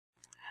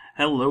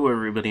Hello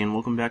everybody and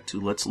welcome back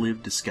to Let's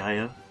Live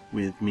Disgaea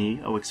with me,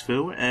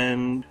 OXFoo,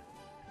 and...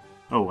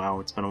 oh wow,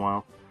 it's been a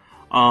while.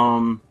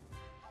 Oh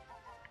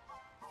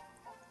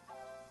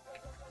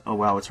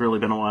wow, it's really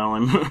been a while.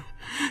 I'm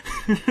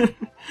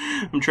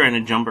trying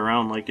to jump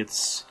around like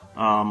it's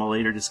a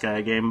later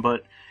Disgaea game,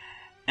 but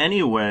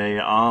anyway,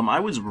 I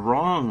was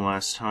wrong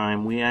last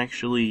time. We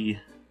actually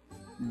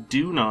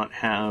do not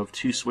have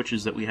two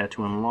switches that we had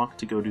to unlock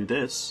to go do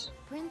this.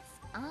 Prince,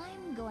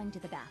 I'm going to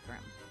the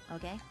bathroom,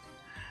 okay?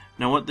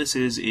 Now what this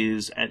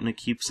is Etna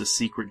keeps a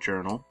secret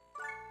journal.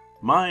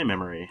 My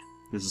memory.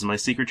 This is my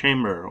secret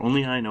chamber.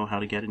 Only I know how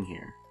to get in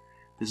here.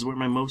 This is where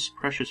my most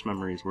precious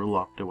memories were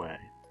locked away.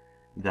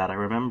 That I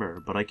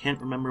remember, but I can't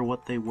remember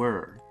what they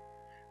were.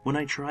 When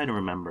I try to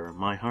remember,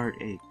 my heart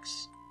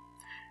aches.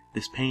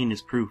 This pain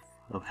is proof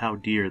of how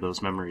dear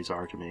those memories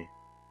are to me.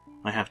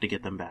 I have to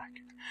get them back.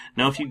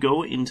 Now if you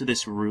go into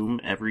this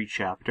room every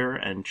chapter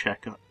and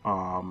check up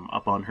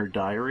on her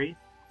diary,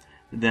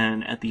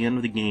 then at the end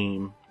of the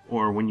game,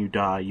 or when you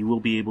die, you will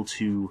be able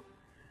to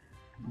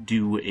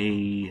do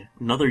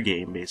another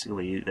game,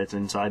 basically, that's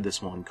inside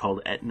this one, called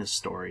Etna's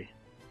Story.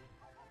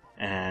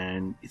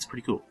 And it's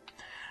pretty cool.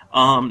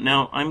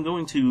 Now, I'm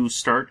going to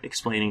start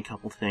explaining a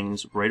couple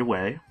things right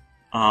away.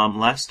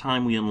 Last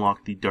time we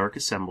unlocked the Dark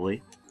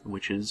Assembly,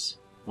 which is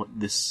what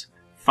this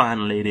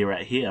fine lady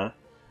right here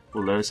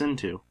will let us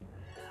into.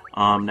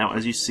 Now,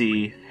 as you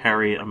see,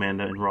 Harry,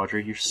 Amanda, and Roger,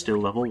 you're still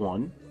level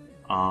 1.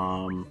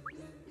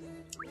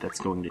 That's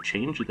going to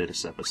change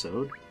this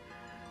episode.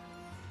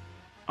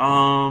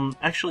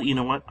 Actually, you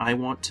know what? I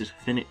want to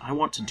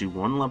do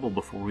one level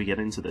before we get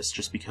into this,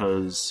 just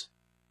because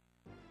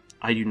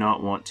I do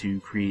not want to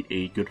create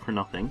a good for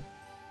nothing.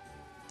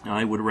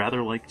 I would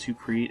rather like to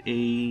create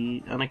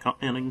an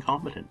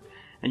incompetent,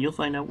 and you'll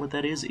find out what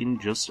that is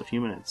in just a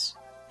few minutes.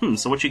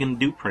 So what you gonna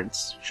do,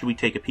 Prince? Should we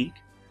take a peek?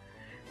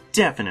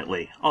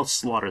 Definitely! I'll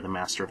slaughter the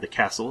master of the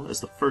castle as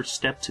the first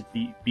step to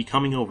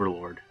becoming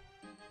Overlord.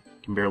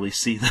 I can barely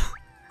see the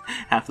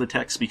half the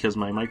text because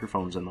my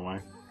microphone's in the way.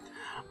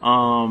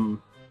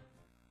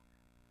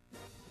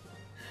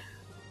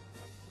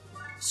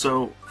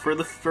 So, for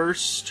the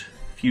first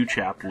few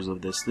chapters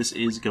of this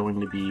is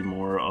going to be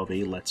more of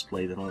a Let's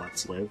Play than a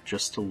Let's Live,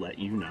 just to let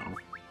you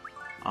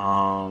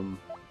know.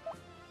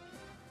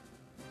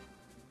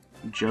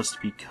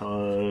 Just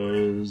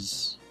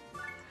because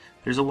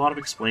there's a lot of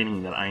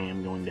explaining that I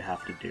am going to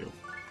have to do.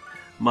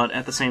 But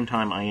at the same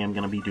time, I am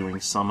going to be doing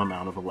some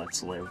amount of a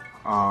Let's Live.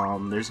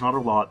 There's not a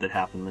lot that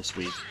happened this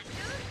week,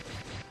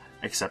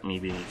 except me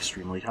being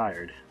extremely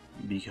tired,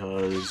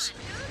 because,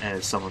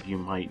 as some of you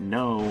might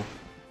know,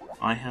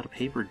 I had a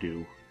paper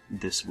due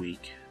this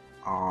week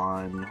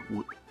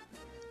on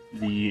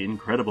the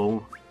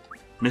incredible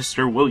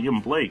Mr. William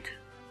Blake,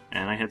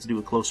 and I had to do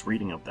a close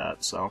reading of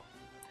that, so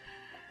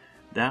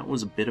that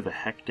was a bit of a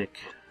hectic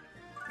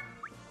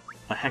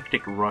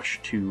rush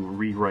to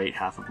rewrite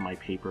half of my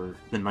paper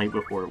the night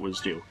before it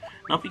was due.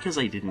 Not because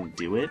I didn't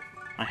do it.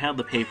 I had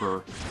the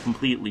paper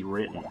completely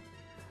written.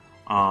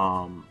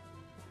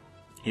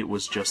 It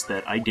was just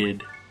that I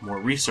did more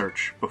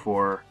research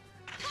before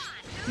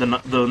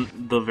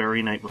the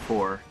very night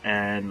before,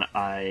 and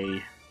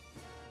I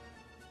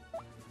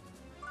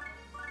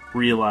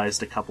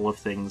realized a couple of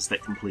things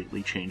that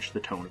completely changed the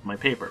tone of my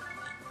paper.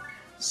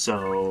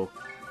 So,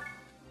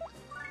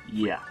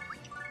 yeah.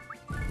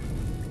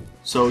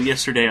 So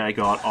yesterday I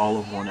got all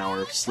of 1 hour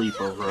of sleep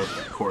over a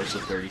course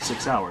of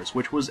 36 hours,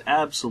 which was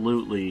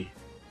absolutely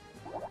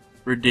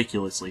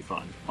ridiculously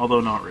fun,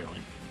 although not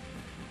really.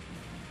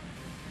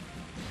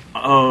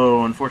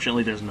 Oh,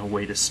 unfortunately there's no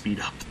way to speed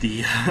up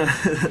the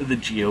the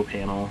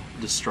geopanel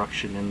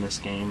destruction in this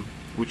game,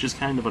 which is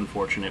kind of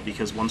unfortunate,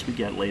 because once we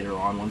get later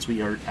on, once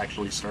we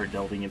actually start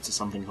delving into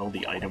something called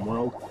the item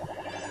world,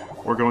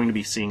 we're going to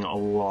be seeing a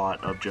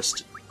lot of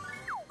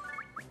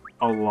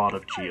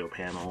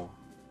geopanel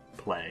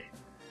play.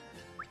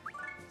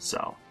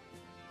 So,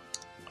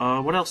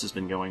 what else has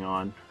been going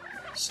on?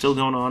 Still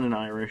going on in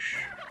Irish,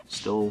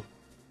 still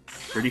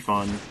pretty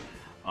fun.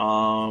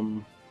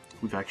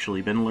 We've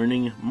actually been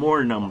learning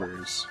more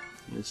numbers.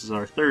 This is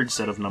our third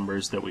set of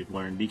numbers that we've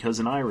learned, because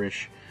in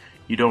Irish,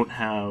 you don't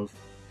have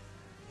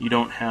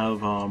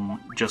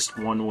just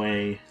one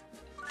way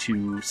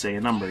to say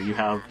a number. You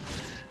have,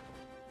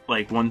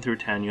 like, 1 through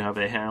 10, you have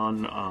a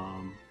hand,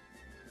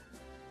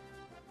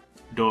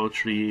 do,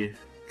 tri,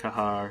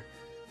 kahar,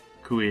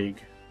 kuig,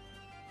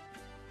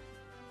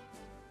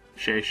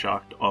 she,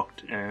 shocked,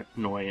 oct,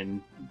 noi,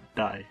 and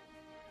die.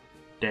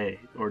 Day,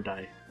 or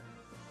die.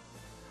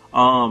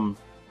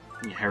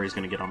 Harry's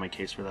gonna get on my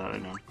case for that, I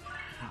know.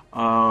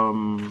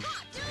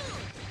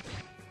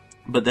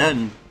 But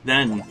then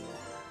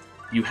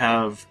you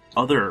have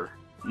other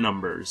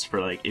numbers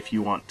for, like, if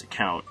you want to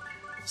count,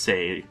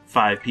 say,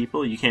 5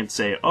 people, you can't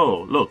say,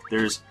 oh, look,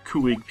 there's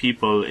kuig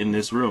people in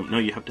this room. No,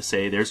 you have to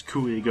say, there's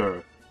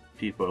kuiger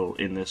people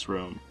in this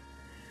room.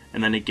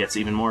 And then it gets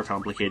even more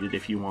complicated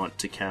if you want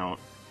to count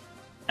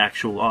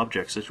actual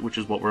objects, which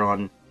is what we're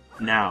on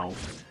now.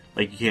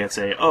 Like, you can't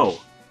say,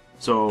 oh,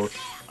 so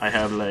I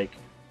have, like,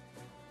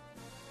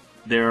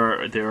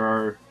 there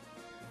are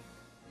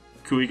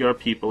Kuigar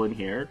people in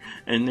here,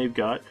 and they've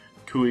got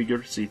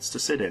Kuigar seats to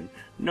sit in.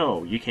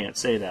 No, you can't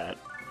say that.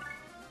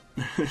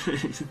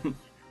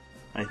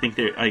 I think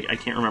I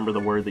can't remember the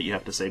word that you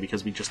have to say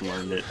because we just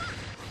learned it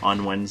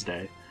on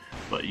Wednesday.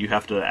 But you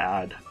have to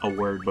add a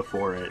word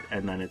before it,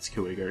 and then it's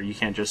Kuigar. You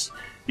can't just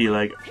be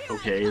like,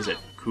 okay, is it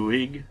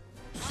Kuig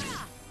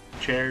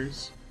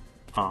chairs?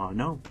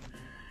 No.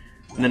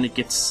 And then it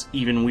gets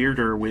even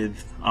weirder with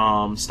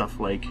stuff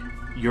like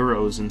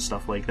euros and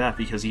stuff like that,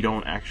 because you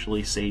don't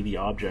actually say the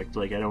object.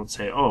 Like, I don't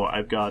say, oh,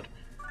 I've got,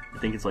 I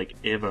think it's like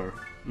Iver.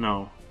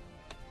 No.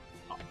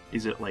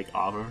 Is it like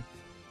Aver?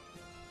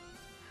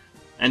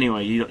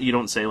 Anyway, you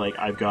don't say, like,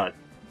 I've got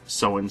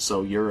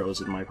so-and-so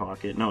euros in my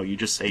pocket. No, you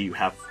just say you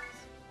have,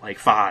 like,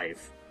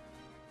 5.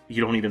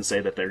 You don't even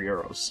say that they're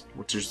euros,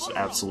 which is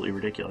absolutely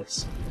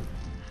ridiculous.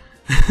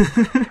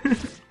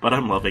 But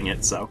I'm loving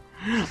it, so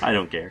I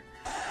don't care.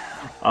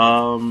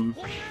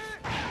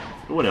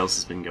 What else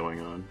has been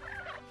going on?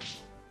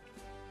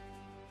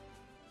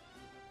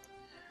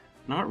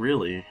 Not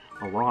really.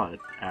 A lot,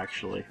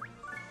 actually.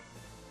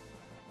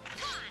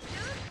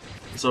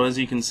 So as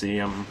you can see,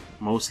 I'm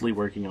mostly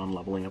working on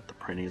leveling up the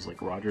printies.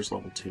 Like, Roger's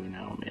level 2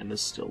 now,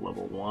 Amanda's still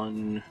level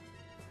 1.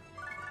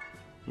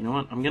 You know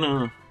what? I'm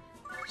gonna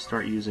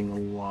start using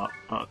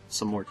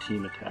some more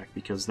team attack,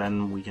 because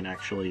then we can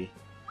actually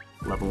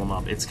level them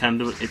up. It's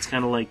kind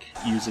of like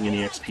using an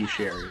EXP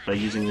share. By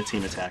using the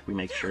team attack, we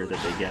make sure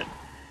that they get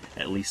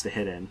at least a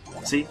hit in.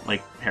 See?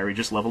 Like, Harry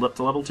just leveled up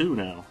to level 2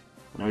 now.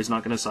 Now he's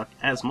not gonna suck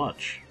as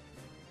much.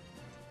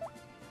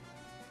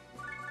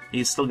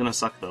 He's still gonna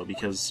suck, though,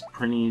 because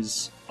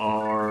Prinnies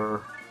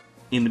are,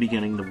 in the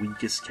beginning, the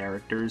weakest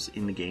characters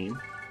in the game.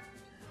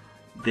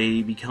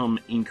 They become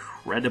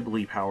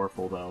incredibly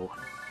powerful, though,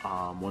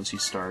 once you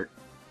start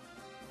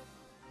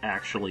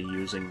actually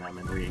using them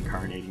and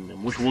reincarnating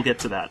them, which we'll get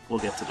to that. We'll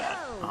get to that.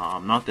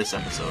 Not this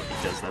episode,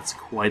 because that's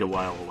quite a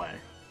while away.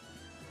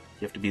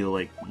 You have to be,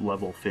 like,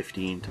 level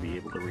 15 to be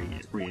able to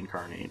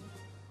reincarnate.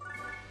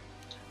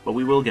 But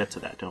we will get to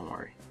that, don't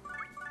worry.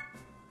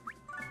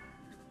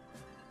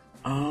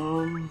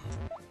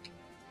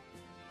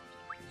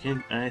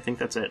 I think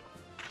that's it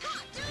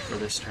for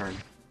this turn.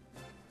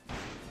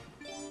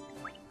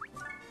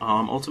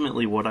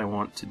 Ultimately, what I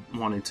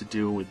wanted to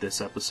do with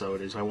this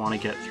episode is I want to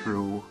get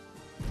through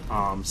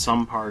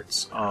some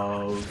parts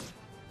of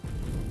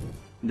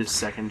this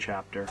second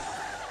chapter,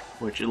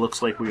 which it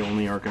looks like we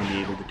only are going to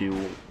be able to do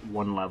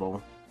one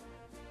level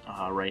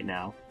right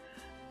now.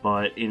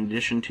 But in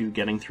addition to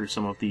getting through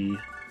some of the...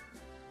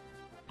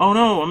 Oh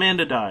no,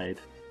 Amanda died!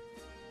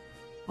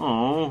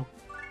 Oh,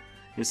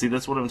 you see,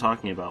 that's what I'm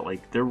talking about.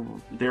 Like,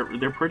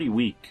 they're pretty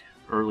weak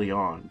early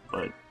on,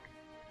 but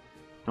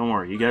don't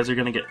worry, you guys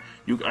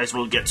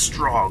will get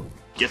strong.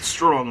 Get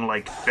strong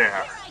like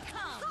bear.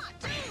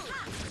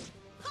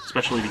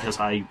 Especially because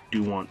I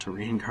do want to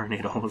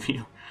reincarnate all of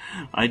you.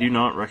 I do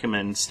not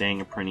recommend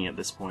staying a Prinny at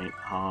this point.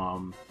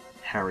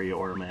 Harry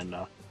or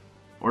Amanda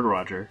or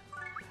Roger.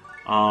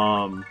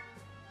 I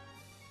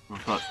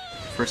thought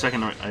for a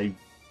second I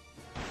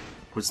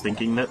was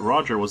thinking that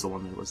Roger was the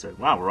one that was there.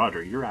 Wow,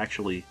 Roger, you're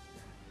actually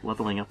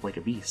leveling up like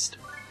a beast.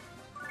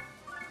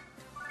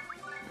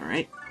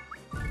 Alright.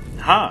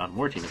 Ha!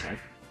 More team attack.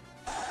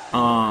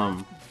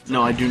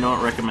 No, I do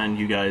not recommend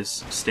you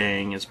guys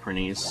staying as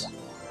Prinnies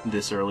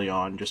this early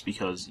on, just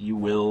because you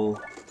will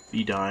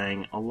be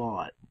dying a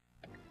lot.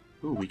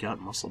 Ooh, we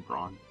got muscle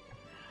brawn.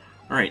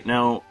 Alright,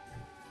 now,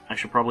 I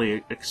should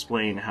probably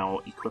explain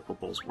how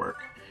equipables work.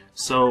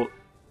 So,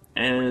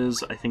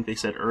 as I think they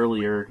said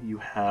earlier, you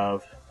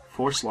have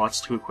 4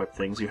 slots to equip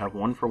things. You have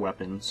 1 for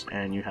weapons,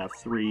 and you have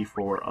 3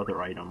 for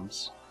other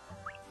items.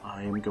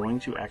 I am going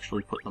to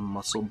actually put the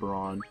muscle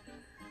brawn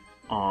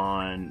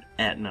on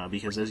Etna,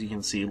 because as you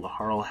can see,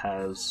 Laharl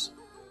has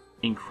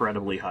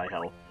incredibly high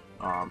health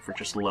for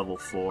just a level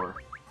 4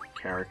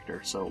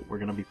 character, so we're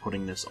going to be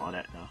putting this on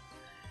Etna.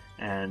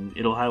 And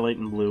it'll highlight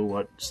in blue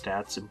what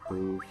stats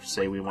improve.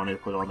 Say we wanted to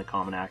put it on the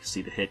common axe,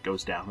 see the hit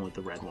goes down with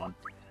the red one.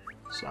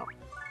 So,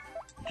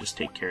 just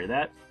take care of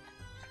that,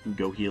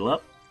 go heal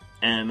up,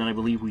 and then I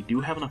believe we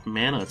do have enough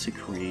mana to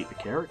create a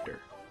character.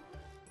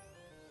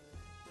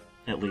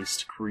 At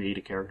least create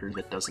a character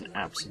that doesn't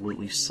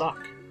absolutely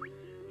suck.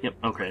 Yep,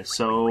 okay,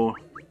 so...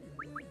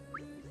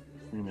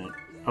 Wait a minute.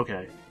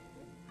 Okay.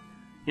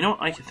 You know,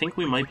 I think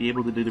we might be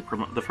able to do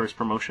the first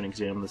promotion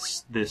exam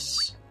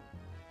this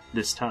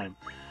time.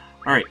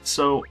 Alright,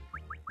 so...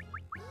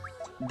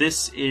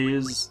 This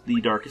is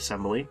the Dark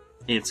Assembly.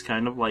 It's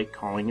kind of like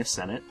calling a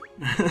Senate.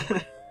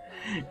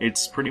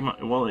 It's pretty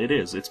much... Well, it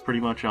is. It's pretty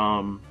much,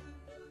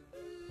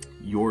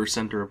 your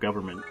center of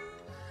government.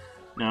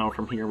 Now,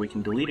 from here we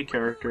can delete a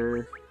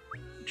character,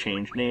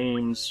 change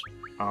names,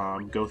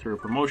 go through a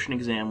promotion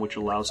exam, which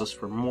allows us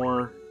for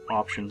more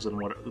options than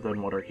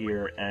what are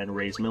here, and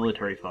raise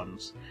military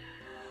funds.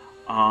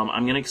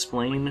 I'm going to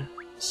explain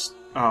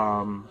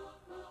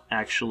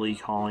actually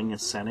calling a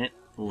Senate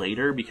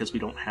later, because we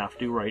don't have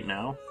to right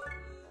now.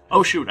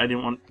 Oh shoot, I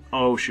didn't want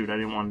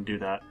to do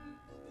that.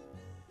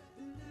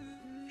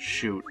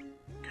 Shoot.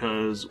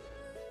 because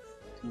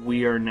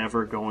we are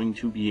never going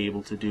to be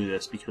able to do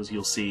this, because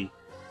you'll see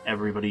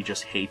everybody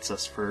just hates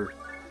us for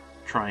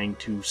trying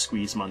to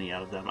squeeze money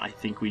out of them. I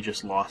think we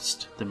just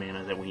lost the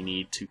mana that we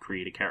need to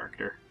create a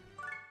character.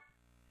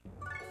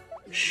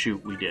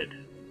 Shoot, we did.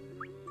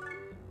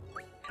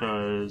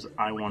 Because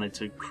I wanted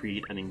to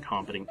create an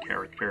incompetent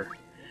character.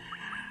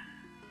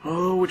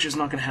 Oh, which is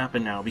not going to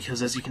happen now,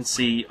 because as you can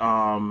see,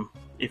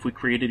 if we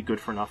created a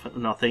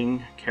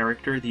good-for-nothing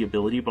character, the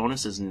ability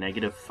bonus is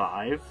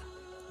 -5,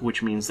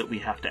 which means that we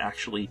have to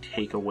actually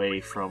take away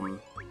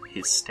from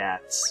his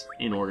stats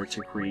in order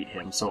to create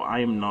him. So I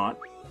am not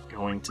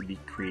going to be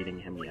creating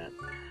him yet.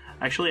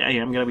 Actually, I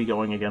am going to be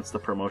going against the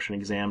promotion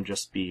exam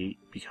just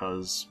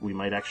because we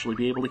might actually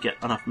be able to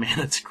get enough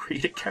mana to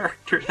create a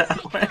character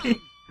that way.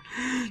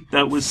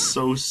 That was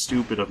so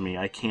stupid of me.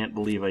 I can't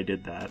believe I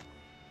did that.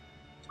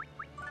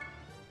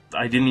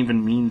 I didn't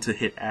even mean to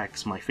hit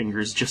X. My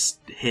fingers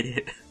just hit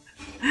it.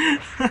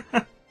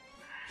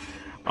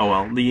 Oh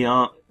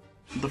well.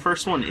 The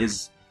first one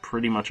is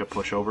pretty much a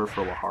pushover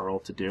for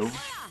Laharl to do.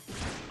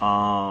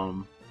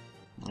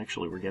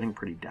 Actually, we're getting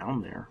pretty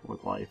down there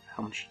with life.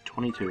 How much?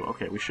 22.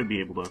 Okay, we should be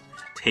able to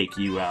take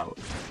you out.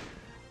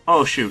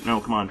 Oh shoot,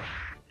 no, come on.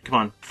 Come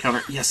on,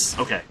 counter. Yes,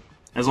 okay.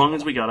 As long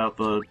as we got out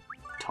the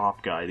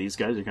top guy, these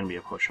guys are going to be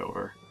a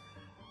pushover.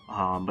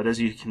 But as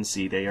you can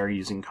see, they are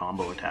using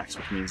combo attacks,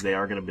 which means they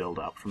are going to build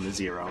up from the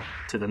 0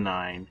 to the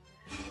 9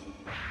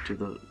 to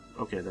the...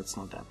 Okay, that's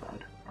not that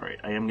bad. Alright,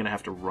 I am going to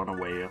have to run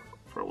away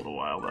for a little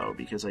while, though,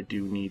 because I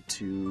do need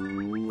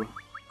to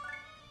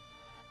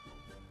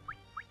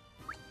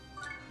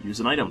use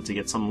an item to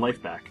get some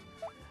life back.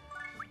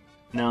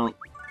 Now,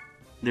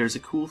 there's a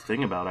cool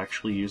thing about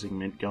actually using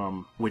mint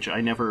gum, which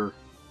I never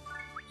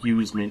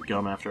use mint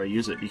gum after I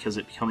use it, because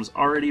it becomes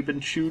already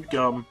been chewed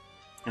gum.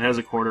 It has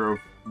a quarter of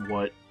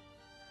what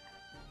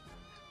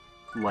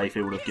life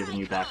it would have given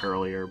you back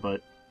earlier,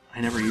 but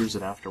I never use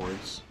it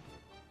afterwards.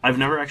 I've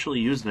never actually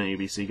used an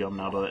ABC gum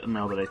now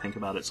that I think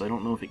about it, so I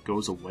don't know if it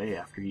goes away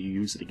after you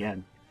use it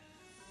again.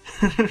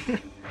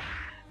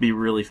 Be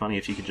really funny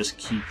if you could just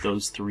keep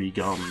those 3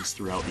 gums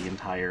throughout the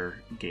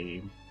entire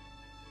game.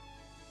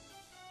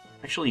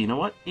 Actually, you know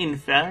what? In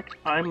fact,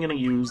 I'm gonna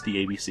use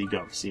the ABC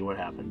gum, see what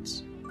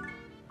happens.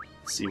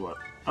 See what...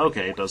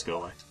 Okay, it does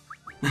go away.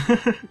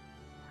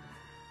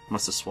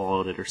 Must have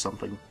swallowed it or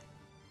something.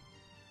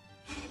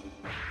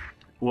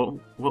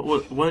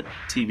 What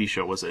TV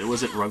show was it?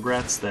 Was it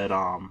Rugrats that,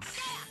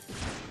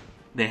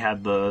 they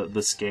had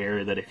the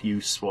scare that if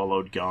you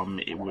swallowed gum,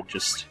 it would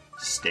just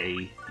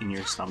stay in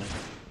your stomach?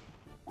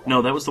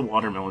 No, that was the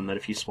watermelon, that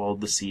if you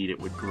swallowed the seed, it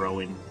would grow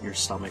in your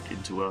stomach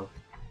into a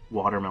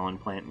watermelon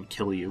plant and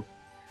kill you.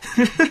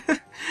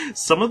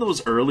 Some of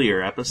those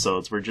earlier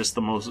episodes were just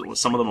some of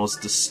the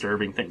most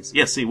disturbing things.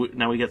 Yeah, see,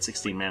 now we get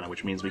 16 mana,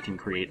 which means we can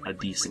create a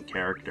decent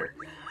character.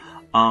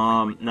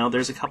 Now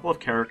there's a couple of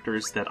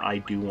characters that I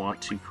do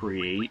want to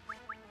create.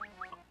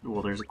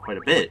 Well, there's quite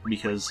a bit,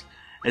 because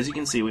as you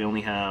can see, we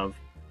only have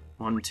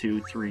 1,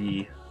 2,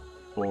 3,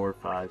 4,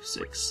 5,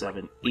 6,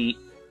 7, 8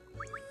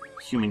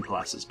 human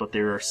classes, but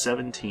there are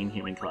 17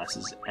 human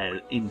classes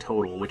in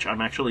total, which I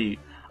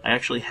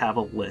actually have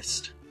a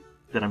list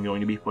that I'm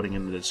going to be putting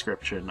in the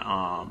description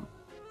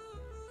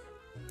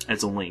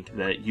as a link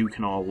that you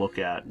can all look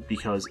at,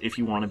 because if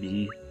you want to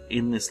be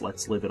in this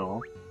Let's Live It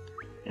All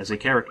as a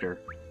character,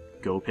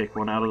 go pick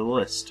one out of the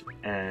list,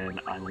 and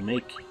I will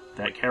make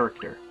that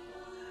character.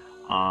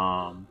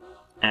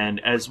 And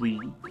as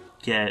we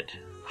get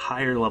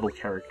higher level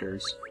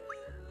characters,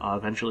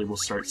 eventually we'll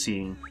start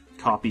seeing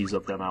copies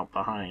of them out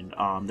behind.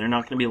 They're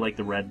not going to be like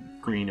the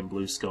red, green, and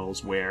blue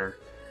skulls, where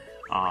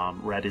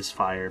red is a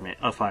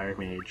fire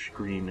mage,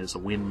 green is a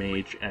wind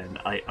mage, and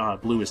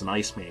blue is an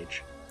ice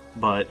mage.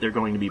 But they're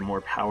going to be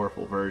more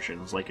powerful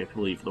versions, like I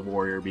believe the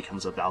warrior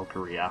becomes a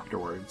Valkyrie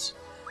afterwards.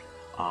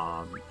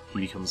 He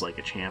becomes like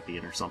a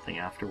champion or something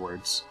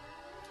afterwards.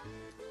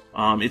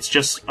 It's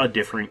just a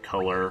different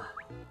color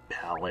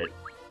palette,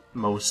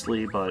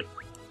 mostly, but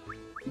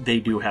they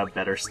do have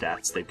better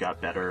stats, they've got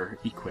better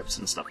equips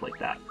and stuff like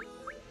that.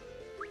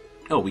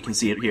 Oh, we can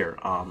see it here.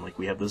 Like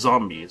we have the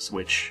zombies,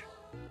 which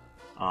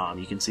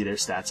you can see their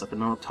stats up in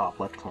the top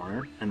left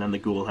corner, and then the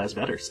ghoul has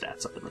better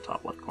stats up in the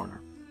top left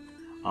corner.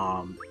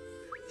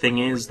 Thing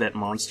is that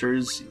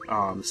monsters,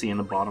 see in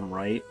the bottom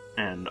right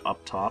and up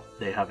top,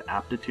 they have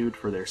aptitude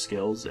for their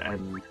skills,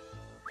 and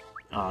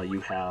you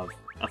have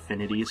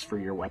affinities for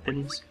your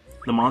weapons.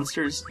 The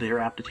monsters, their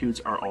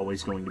aptitudes are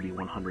always going to be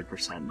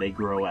 100%. They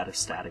grow at a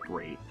static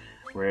rate.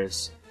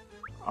 Whereas,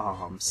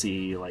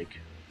 see, like,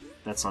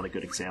 that's not a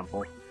good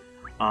example.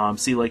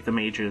 See, like, the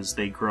mages,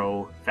 they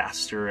grow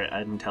faster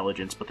at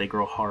intelligence, but they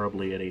grow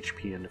horribly at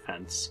HP and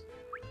defense.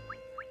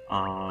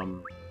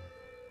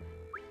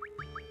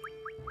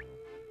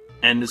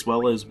 And as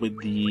well as with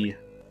the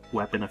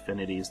weapon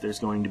affinities, there's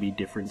going to be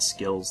different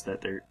skills that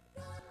they're...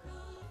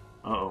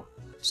 Uh-oh.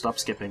 Stop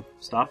skipping.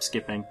 Stop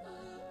skipping.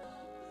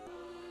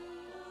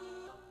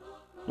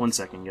 1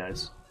 second,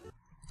 guys.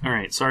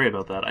 Alright, sorry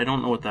about that. I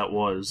don't know what that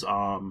was.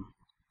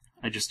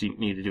 I just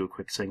need to do a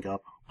quick sync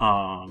up.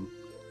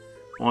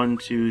 1,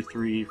 2,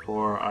 3,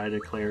 4, I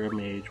declare a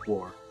mage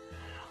war.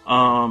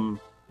 I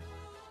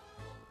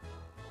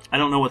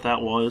don't know what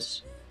that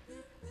was.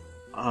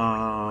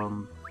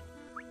 My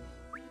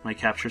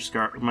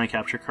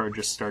capture card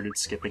just started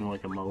skipping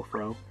like a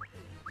mofro.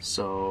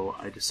 So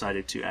I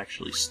decided to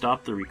actually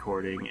stop the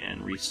recording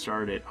and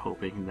restart it,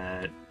 hoping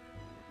that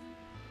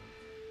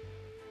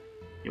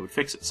it would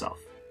fix itself.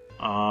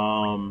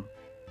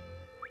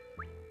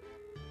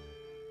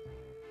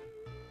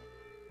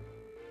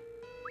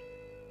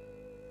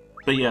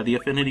 But yeah, the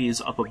affinities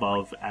up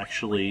above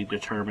actually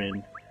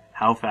determine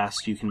how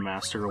fast you can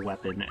master a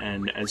weapon,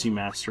 and as you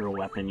master a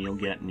weapon, you'll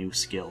get new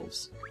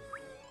skills.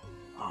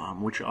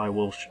 Which I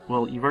will...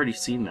 well, you've already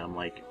seen them,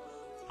 like,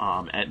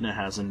 Etna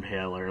has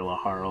Impaler,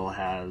 Laharl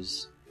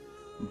has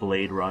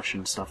Blade Rush,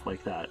 and stuff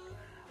like that.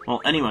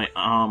 Well, anyway,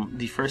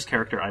 the first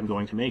character I'm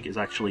going to make is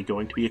actually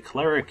going to be a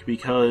cleric,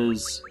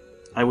 because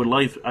I would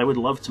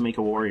love to make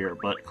a warrior,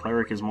 but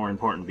cleric is more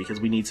important, because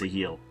we need to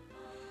heal.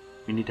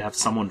 We need to have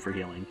someone for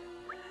healing.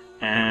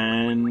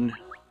 And...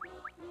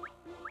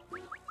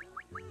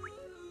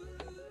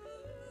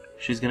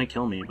 she's gonna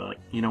kill me, but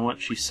you know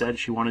what? She said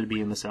she wanted to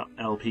be in this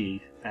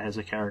LP as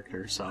a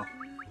character, so...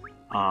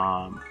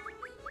 oh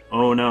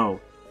no.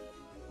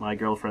 My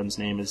girlfriend's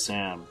name is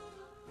Sam.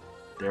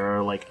 There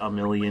are like a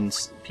million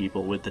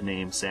people with the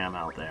name Sam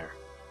out there.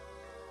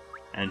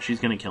 And she's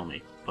gonna kill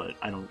me, but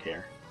I don't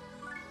care.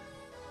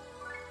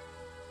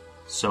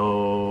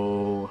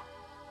 So...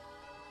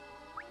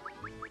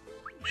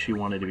 she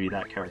wanted to be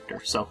that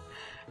character, so...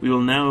 we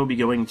will now be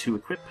going to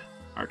equip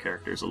our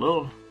characters a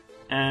little,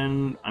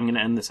 and I'm going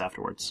to end this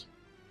afterwards.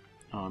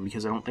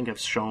 Because I don't think I've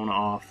shown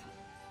off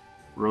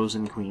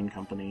Rosen Queen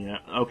Company yet.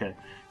 Okay,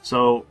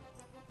 so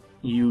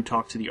you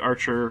talk to the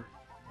archer,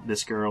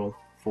 this girl,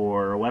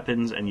 for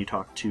weapons, and you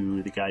talk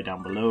to the guy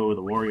down below,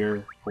 the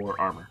warrior, for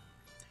armor.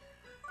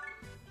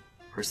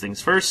 First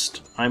things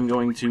first, I'm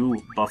going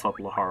to buff up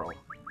Laharl.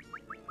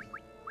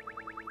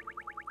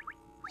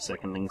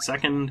 Second thing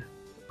second,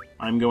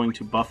 I'm going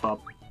to buff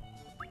up...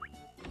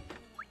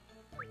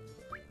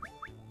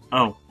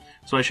 oh,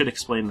 so I should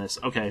explain this.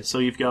 Okay, so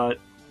you've got,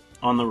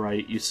 on the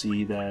right, you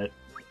see that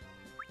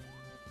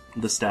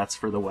the stats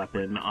for the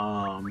weapon,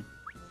 Arms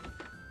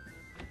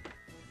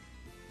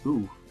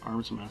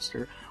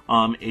Master.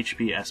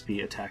 HP,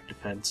 SP, Attack,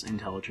 Defense,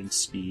 Intelligence,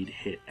 Speed,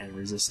 Hit, and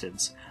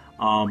Resistance.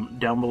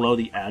 Down below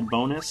the add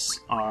bonus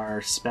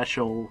are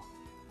special,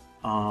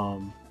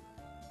 well,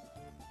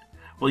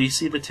 you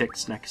see the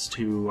ticks next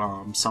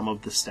to some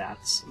of the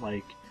stats,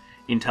 like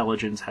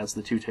Intelligence has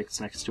the 2 ticks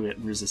next to it,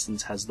 and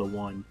Resistance has the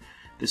 1.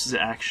 This is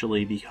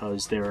actually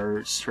because there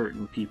are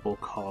certain people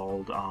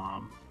called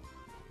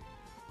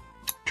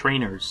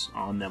trainers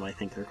on them, I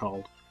think they're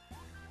called.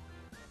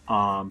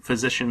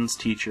 Physicians,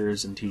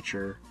 teachers, and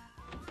teacher.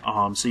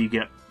 So you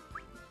get,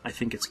 I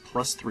think it's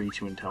 +3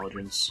 to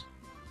Intelligence.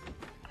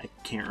 I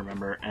can't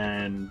remember,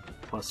 and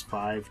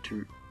 +5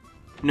 to...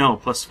 no,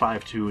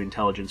 +5 to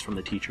Intelligence from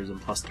the teachers, and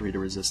 +3 to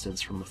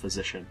Resistance from the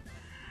physician.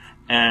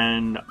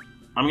 And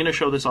I'm going to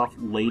show this off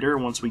later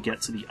once we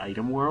get to the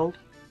item world,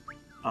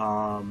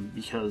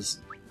 because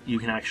you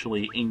can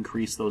actually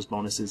increase those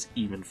bonuses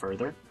even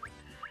further.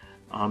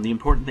 The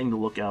important thing to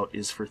look out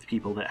is for the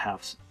people that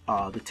have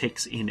the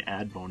ticks in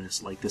add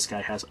bonus, like this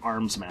guy has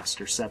Arms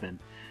Master 7.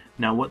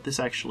 Now what this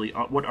actually,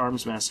 what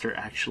Arms Master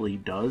actually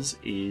does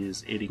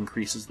is it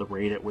increases the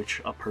rate at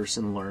which a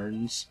person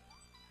learns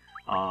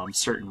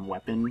certain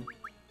weapon,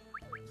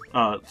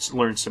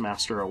 learns to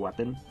master a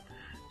weapon,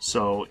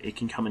 so it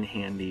can come in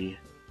handy,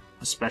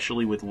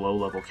 especially with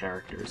low-level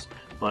characters.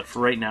 But for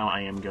right now,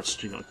 I am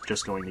just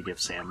going to give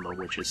Sam the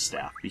Witch's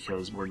Staff,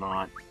 because we're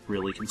not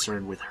really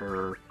concerned with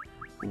her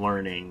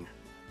learning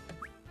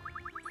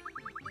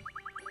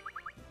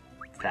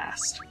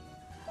fast.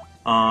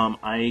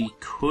 I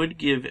could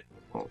give...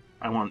 well,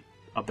 I want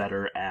a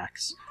better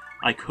axe.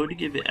 I could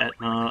give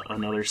Etna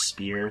another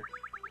spear,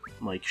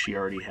 like she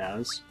already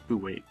has. Ooh,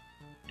 wait.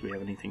 Do we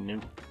have anything new?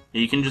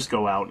 Yeah, you can just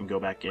go out and go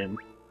back in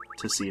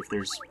to see if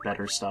there's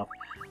better stuff.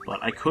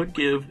 But I could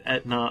give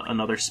Etna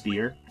another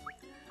spear.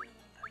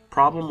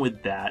 Problem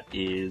with that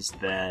is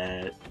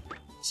that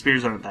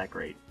spears aren't that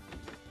great.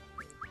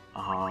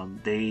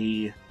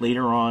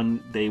 Later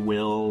on, they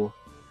will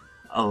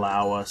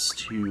allow us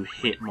to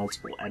hit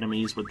multiple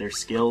enemies with their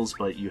skills,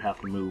 but you have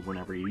to move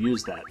whenever you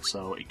use that,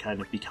 so it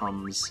kind of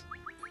becomes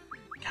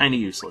kind of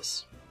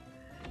useless.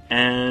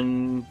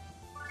 And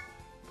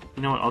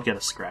you know what? I'll get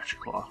a Scratch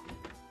Claw.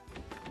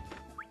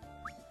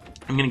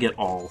 I'm gonna get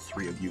all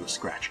 3 of you a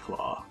Scratch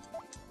Claw.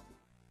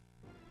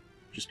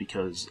 Just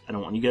because I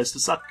don't want you guys to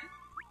suck.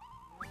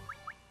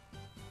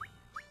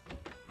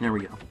 There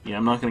we go. Yeah,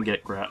 I'm not gonna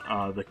get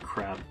the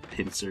Crab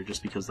Pincer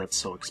just because that's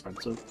so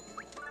expensive.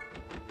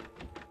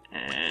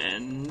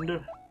 And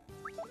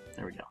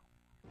there we go.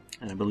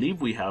 And I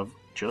believe we have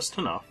just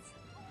enough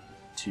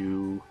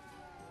to...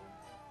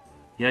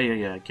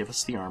 yeah, give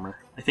us the armor.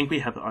 I think we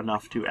have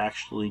enough to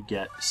actually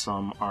get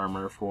some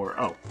armor for...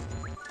 oh.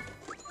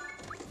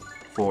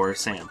 For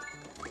Sam.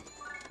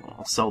 Well,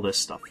 I'll sell this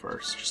stuff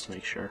first, just to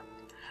make sure.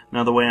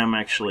 Now, the way I'm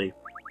actually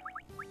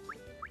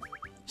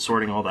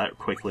sorting all that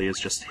quickly is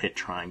just hit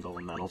triangle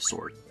and that'll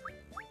sort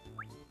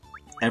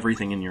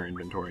everything in your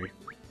inventory.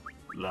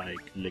 Like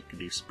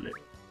lickety-split.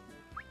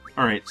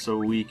 Alright, so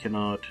we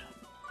cannot...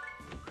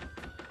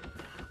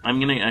 I'm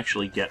gonna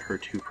actually get her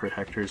 2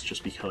 protectors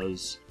just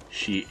because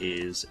she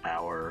is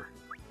our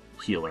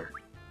healer.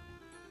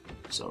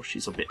 So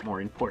she's a bit more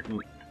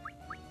important.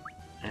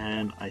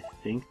 And I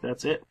think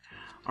that's it.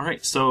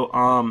 Alright,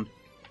 so,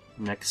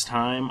 next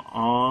time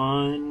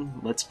on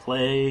Let's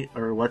Play,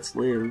 or Let's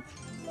Live,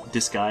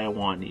 Disgaea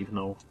 1, even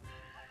though...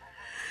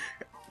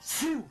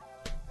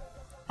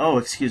 Oh,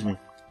 excuse me.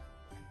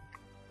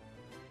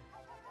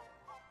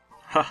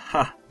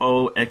 Haha,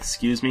 oh,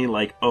 excuse me,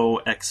 like, oh,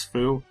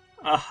 ex-foo?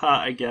 Haha,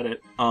 I get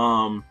it.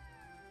 Ow.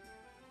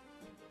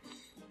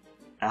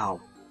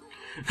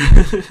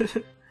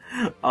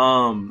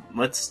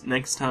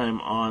 Next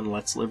time on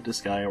Let's Live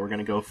Disgaea, we're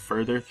gonna go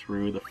further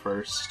through the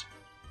first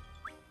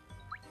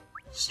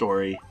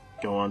story,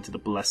 go on to the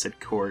Blessed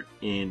Court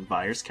in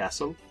Vyre's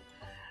Castle,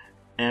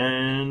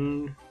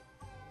 and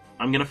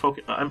I'm gonna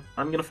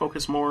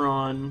focus more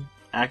on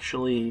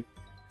actually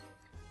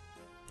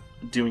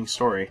doing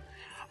story.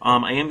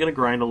 I am gonna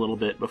grind a little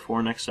bit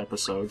before next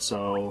episode,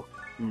 so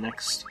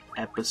next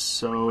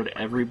episode,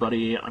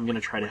 everybody, I'm gonna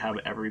try to have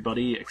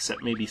everybody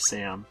except maybe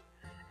Sam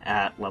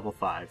at level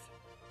 5.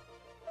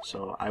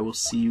 So I will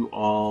see you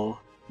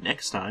all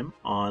next time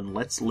on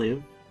Let's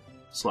Live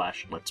 /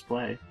 Let's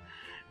Play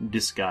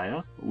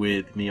Disgaea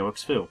with Mio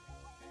X Fu.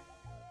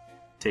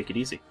 Take it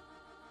easy.